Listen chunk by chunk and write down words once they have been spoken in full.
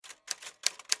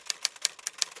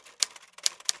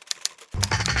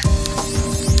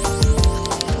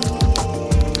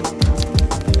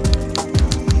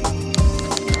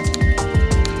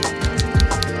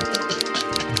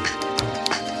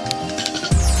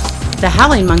The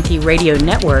Howling Monkey Radio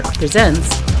Network presents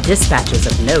Dispatches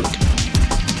of Note.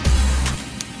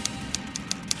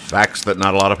 Facts That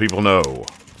Not a Lot of People Know,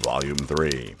 Volume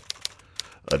 3.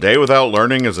 A day without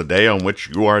learning is a day on which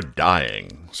you are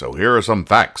dying. So here are some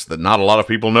facts that not a lot of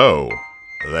people know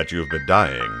that you've been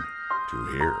dying to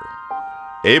hear.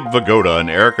 Abe Vigoda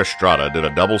and Eric Estrada did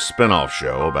a double spin-off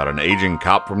show about an aging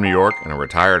cop from New York and a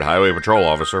retired highway patrol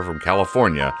officer from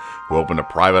California who opened a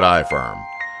private eye firm.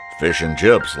 Fish and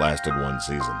Chips lasted one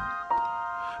season.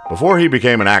 Before he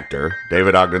became an actor,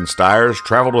 David Ogden Stiers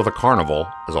traveled with a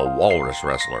carnival as a walrus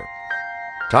wrestler.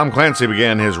 Tom Clancy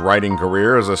began his writing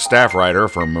career as a staff writer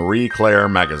for Marie Claire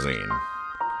magazine.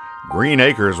 Green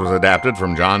Acres was adapted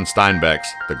from John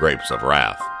Steinbeck's The Grapes of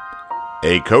Wrath.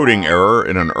 A coding error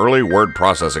in an early word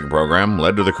processing program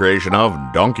led to the creation of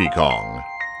Donkey Kong.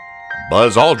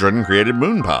 Buzz Aldrin created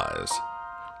moon pies.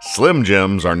 Slim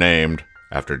Jims are named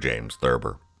after James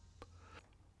Thurber.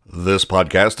 This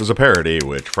podcast is a parody,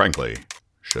 which, frankly,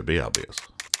 should be obvious.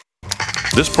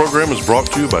 This program is brought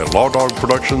to you by Law Dog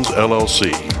Productions,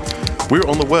 LLC. We're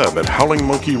on the web at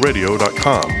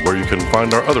howlingmonkeyradio.com, where you can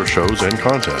find our other shows and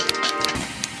content.